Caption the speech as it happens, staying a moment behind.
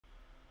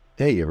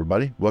Hey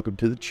everybody, welcome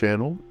to the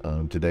channel.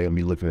 Today I'm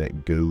be looking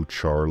at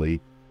GoCharlie.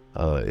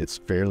 It's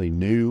fairly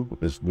new.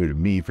 It's new to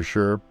me for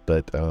sure,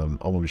 but I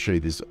want to show you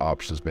these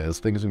options, man. This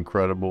thing is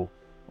incredible.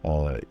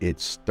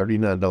 It's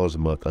 $39 a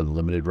month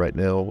unlimited right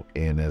now,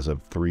 and as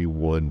of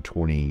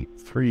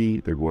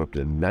 3/1/23, they're going up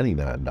to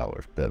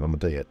 $99. But I'm gonna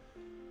tell you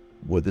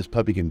what this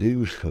puppy can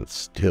do. It's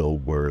still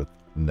worth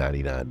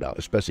 $99,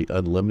 especially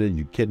unlimited.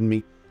 You kidding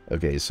me?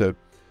 Okay, so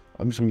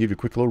I'm just gonna give you a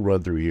quick little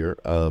run through here.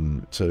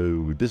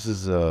 So this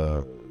is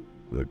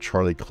the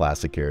Charlie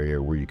Classic area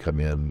where you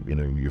come in,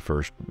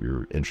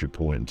 your entry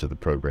point into the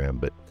program.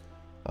 But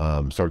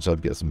starts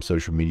off, get some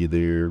social media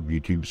there,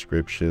 YouTube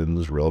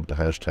subscriptions, relevant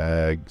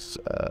hashtags,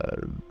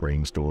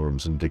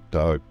 brainstorms and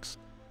TikToks,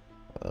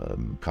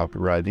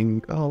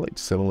 copywriting, like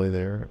simile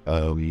there,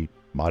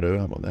 motto,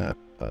 how about that?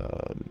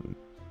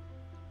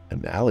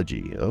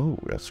 Analogy, oh,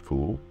 that's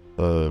cool.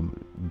 Bio,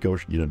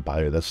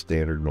 that's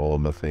standard and all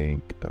of them, I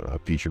think.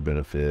 Feature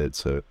benefits,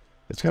 so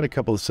it's got a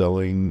couple of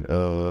selling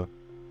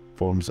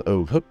forms.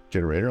 Oh, hook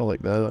generator, I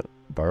like that.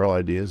 Viral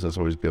ideas, that's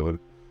always good.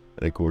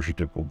 And of course your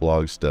typical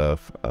blog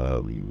stuff.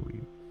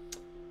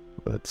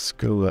 Let's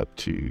go up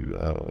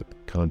to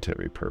content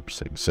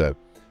repurposing. So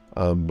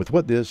with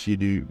what this you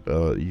do,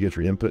 you get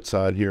your input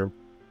side here,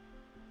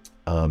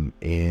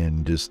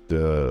 and just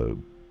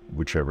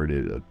whichever it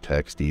is,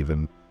 text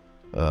even,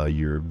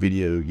 your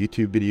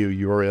YouTube video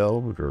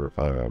URL, or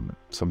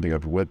something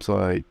off your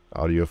website,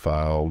 audio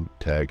file,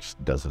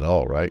 text, does it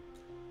all, right?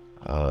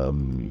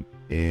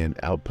 And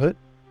output.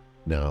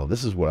 Now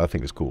this is what I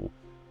think is cool.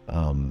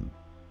 I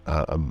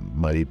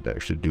might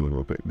actually do it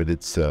real quick, but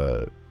it's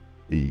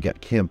you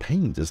got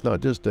campaigns. It's not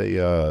just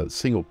a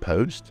single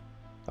post.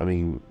 I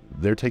mean,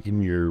 they're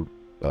taking your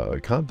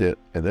content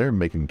and they're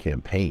making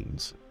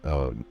campaigns.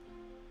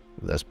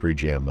 That's pretty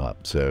jammed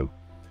up. So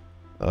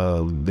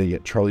then you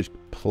get Charlie's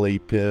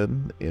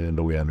Playpen, and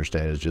the way I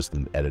understand it is just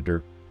an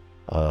editor.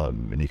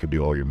 And you can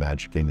do all your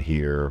magic in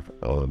here,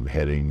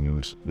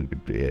 headings,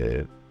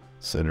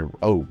 center,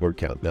 word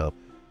count. Now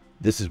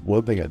this is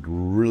one thing I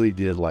really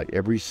did like.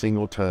 Every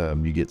single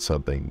time you get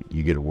something,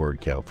 you get a word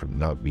count from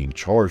not being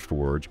charged for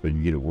words, but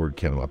you get a word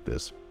count like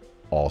this.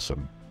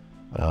 Awesome.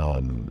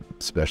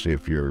 Especially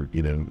if you're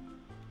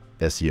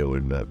SEO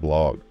in that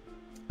blog.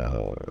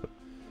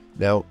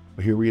 Now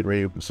here we get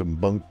ready to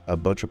open a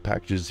bunch of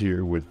packages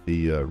here with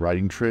the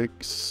writing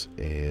tricks,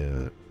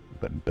 and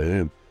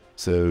boom.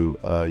 So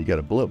you got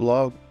a bullet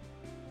blog.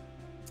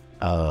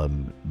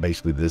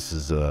 Basically this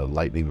is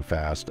lightning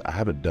fast. I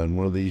haven't done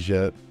one of these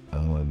yet.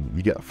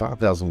 You got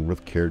 5,000 worth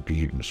of characters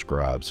you can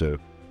describe. So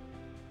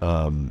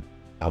I'm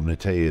going to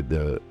tell you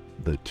the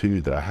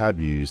two that I have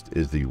used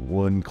is the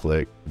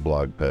one-click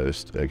blog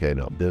post. Okay,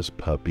 now this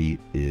puppy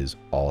is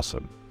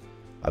awesome.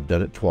 I've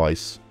done it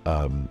twice.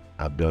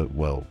 I've done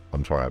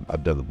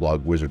the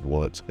blog wizard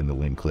once and the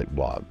one-click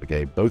blog.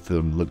 Okay, both of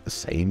them look the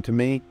same to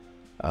me,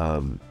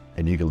 and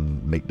you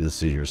can make the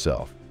decision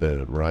yourself.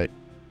 Right?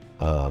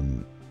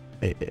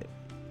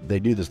 They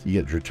do this.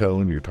 You get your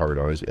tone, your target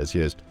audience,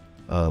 SEOs,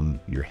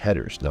 your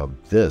headers. Now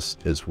this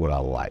is what I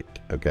like.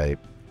 Okay,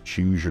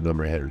 choose your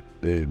number of headers.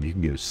 Boom, you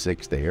can go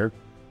 6 there.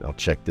 Now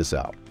check this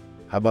out.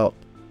 How about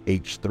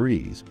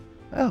H3s?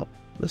 Oh,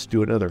 let's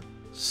do another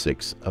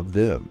 6 of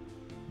them.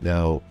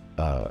 Now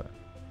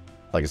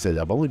like I said,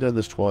 I've only done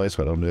this twice,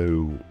 so I don't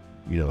know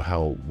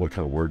what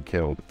kind of word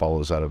count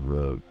follows out of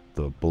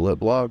the bullet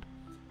blog.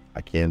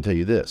 I can tell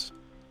you this,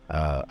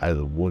 out of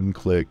the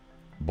one-click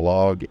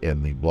blog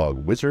and the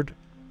blog wizard,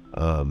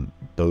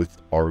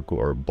 both article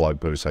or blog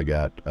posts I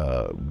got,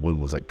 one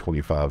was like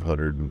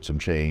 2,500 and some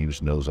change,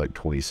 and those like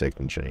 26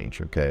 and change.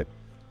 Okay,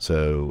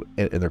 so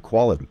and they're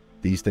quality.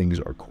 These things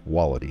are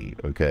quality.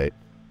 Okay.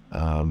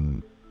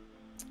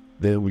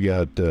 Then we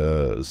got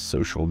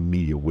social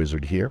media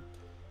wizard here,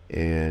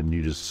 and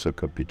you just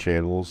hook up your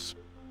channels,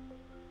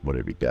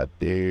 whatever you got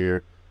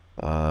there.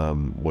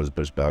 Was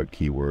post about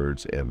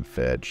keywords and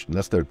fetch, and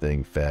that's their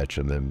thing, fetch,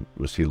 and then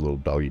we'll see a little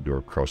doggy door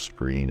across the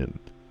screen. And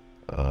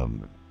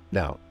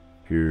now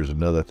here's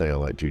another thing I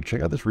like to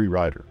check out, this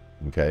rewriter.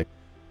 Okay,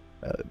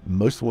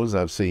 most of the ones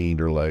I've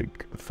seen are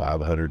like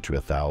 500 to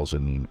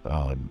 1,000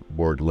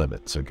 word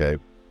limits. Okay,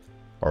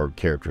 or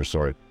characters,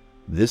 sorry.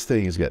 This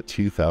thing has got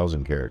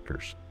 2,000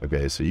 characters.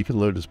 Okay, so you can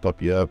load this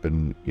puppy up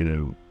and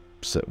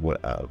set what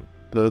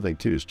another thing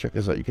too is check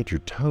this out, you get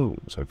your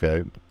tones.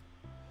 Okay.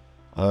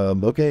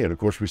 Okay, and of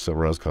course we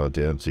summarize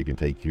content, so you can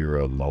take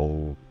your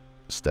long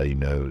study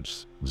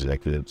notes,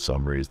 executive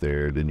summaries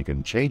there. Then you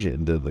can change it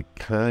into the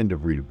kind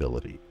of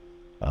readability,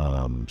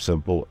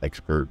 simple,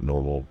 expert,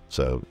 normal.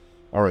 So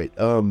all right,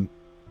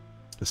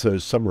 so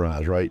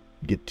summarize, right?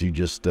 Get to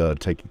just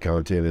take your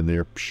content in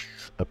there,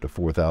 up to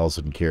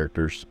 4,000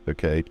 characters.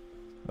 Okay,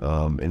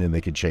 and then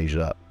they can change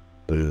it up.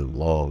 Boom,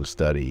 long,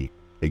 study,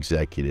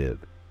 executive,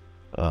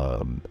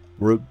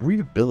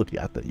 readability.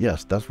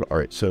 Yes, that's what. All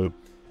right, so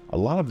a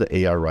lot of the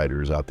AI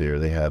writers out there,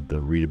 they have the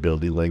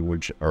readability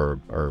language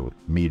or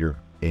meter.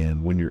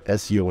 And when you're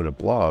SEO in a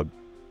blog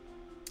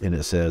and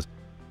it says,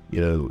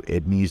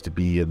 it needs to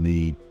be in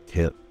the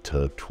 10th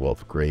to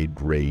 12th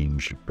grade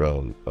range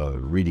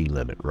reading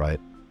limit, right?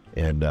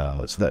 And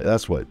so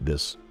that's what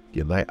this,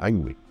 you know, I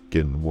can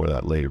get into more of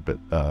that later, but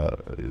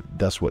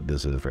that's what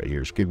this is right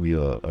here. It's giving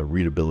you a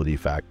readability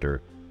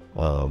factor.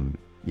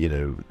 You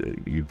know,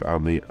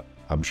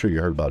 I'm sure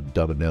you heard about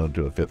dumbing down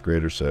to a 5th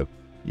grader, so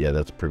yeah,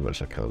 that's pretty much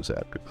that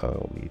concept.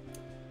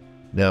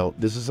 Now,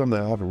 this is something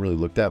I haven't really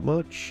looked at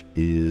much,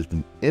 is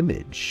an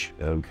image,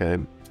 okay?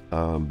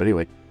 But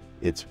anyway,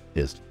 it's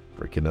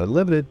freaking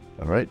unlimited,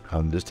 all right?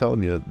 I'm just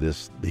telling you,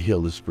 this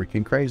deal is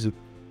freaking crazy.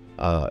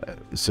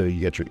 So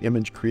you got your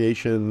image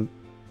creation,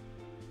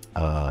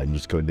 and you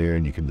just go in there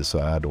and you can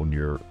decide on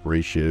your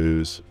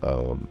ratios,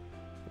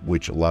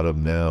 which a lot of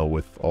them now,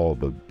 with all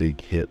the big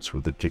hits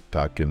with the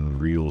TikTok and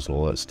Reels and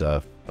all that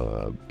stuff,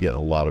 getting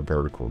a lot of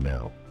vertical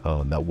now.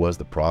 That was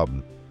the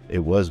problem. It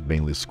was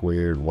mainly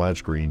square and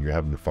widescreen. You're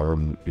having to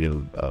farm,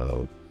 you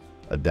know,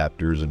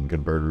 adapters and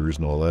converters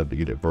and all that to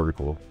get it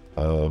vertical.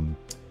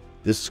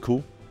 This is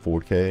cool.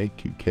 4K,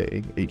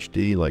 2K,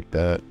 HD like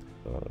that.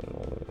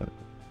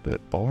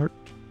 But art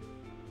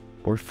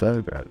or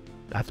photo,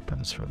 that's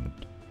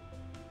different.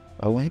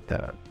 I like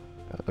that.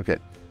 Okay.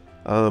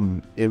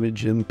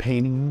 Image and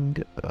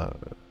painting.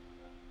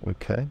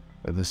 Okay.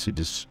 And this you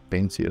just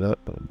fancy it up.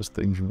 This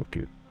thing's real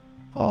cute.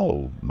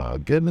 Oh my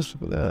goodness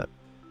for that.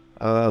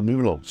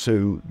 Moving on.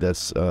 So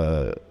that's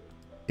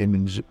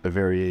image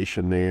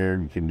variation there.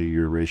 You can do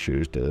your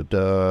ratios to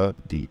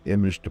the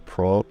image to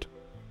prompt.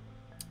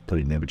 Put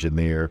an image in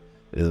there.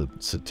 It'll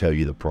tell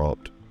you the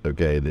prompt,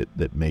 okay,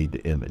 that made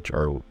the image,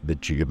 or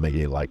that you can make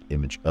a like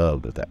image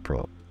of that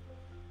prompt.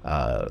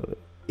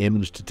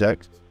 Image to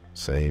text,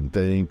 same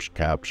thing.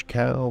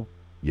 Cow.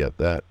 You have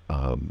that.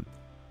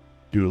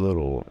 Do a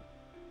little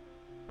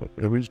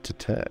image to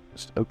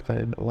text.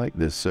 Okay, I like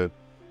this. So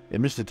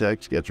image to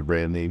text, get your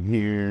brand name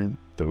here,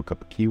 throw a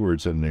couple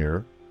keywords in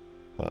there,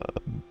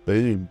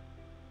 boom,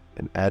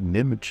 and add an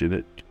image in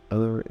it.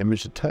 Other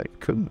image to text.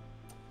 Cool.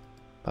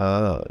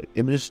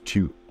 Image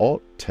to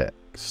alt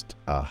text.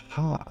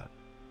 Aha.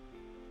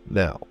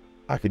 Now,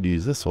 I could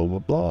use this on my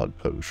blog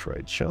post,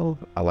 right, Sean?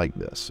 I like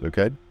this,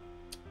 okay?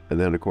 And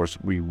then, of course,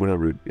 we went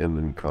over in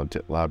the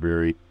content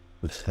library.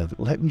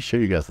 Let me show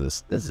you guys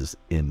this. This is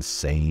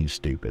insane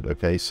stupid,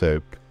 okay?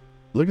 So,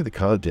 look at the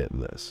content in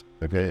this,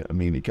 okay? I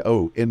mean,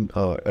 and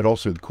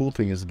also the cool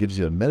thing is it gives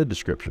you a meta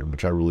description,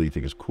 which I really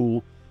think is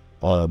cool.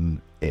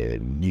 And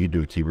you can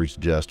do a keyword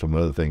suggest on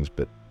other things,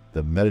 but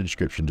the meta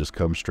description just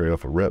comes straight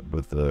off a rip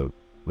with the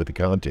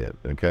content,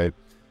 okay?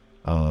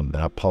 And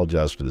I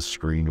apologize for the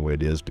screen the way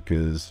it is,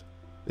 because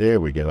there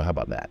we go. How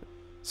about that?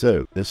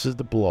 So this is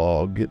the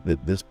blog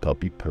that this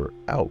puppy put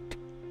out,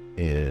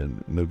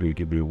 and maybe we'll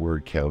give you a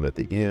word count at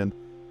the end.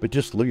 But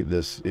just look at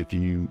this. If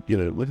you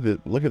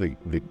look at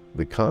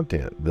the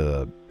content.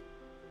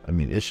 I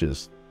mean, it's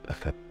just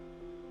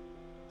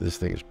this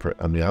thing is.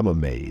 I mean, I'm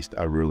amazed.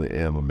 I really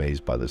am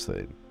amazed by this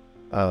thing.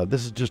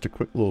 This is just a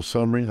quick little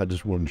summary. I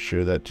just wanted to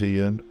share that to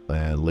you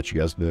and let you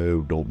guys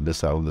know, don't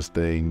miss out on this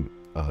thing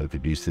if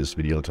you do see this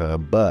video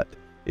time. But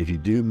if you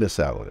do miss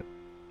out on it,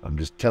 I'm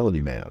just telling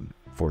you, man,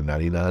 for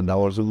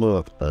 $99 a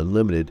month,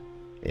 unlimited,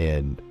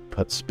 and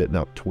spitting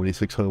out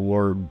 2,600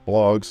 word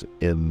blogs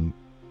in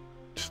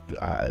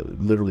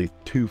literally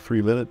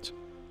 2-3 minutes,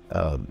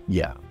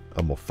 yeah,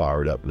 I'm gonna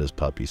fire it up with this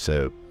puppy.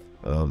 So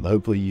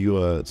hopefully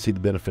you see the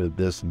benefit of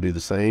this and do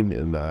the same.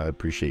 And I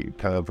appreciate your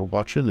time for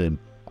watching, and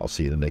I'll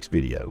see you in the next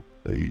video.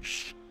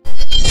 Peace.